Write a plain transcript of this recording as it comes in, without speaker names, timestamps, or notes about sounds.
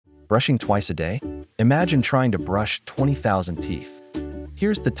Brushing twice a day? Imagine trying to brush 20,000 teeth.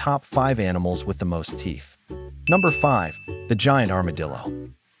 Here's the top 5 animals with the most teeth. Number 5. The giant armadillo.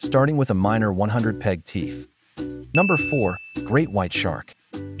 Starting with a minor 100-peg teeth. Number 4. Great white shark.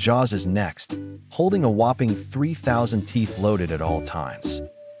 Jaws is next, holding a whopping 3,000 teeth loaded at all times.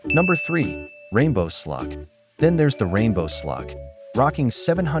 Number 3. Rainbow slug. Then there's the rainbow slug, rocking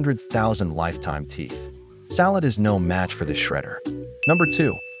 700,000 lifetime teeth. Salad is no match for this shredder. Number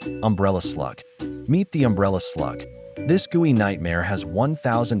 2. Umbrella slug. Meet the umbrella slug. This gooey nightmare has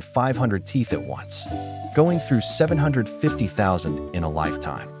 1,500 teeth at once, going through 750,000 in a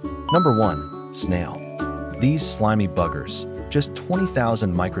lifetime. Number 1. Snail. These slimy buggers, just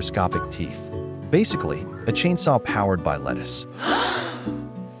 20,000 microscopic teeth. Basically, a chainsaw powered by lettuce.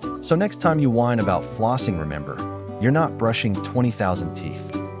 So next time you whine about flossing, remember, you're not brushing 20,000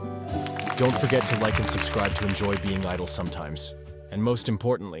 teeth. Don't forget to like and subscribe to enjoy being idle sometimes. And most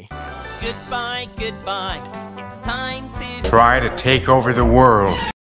importantly, goodbye, goodbye. It's time to try to take over the world.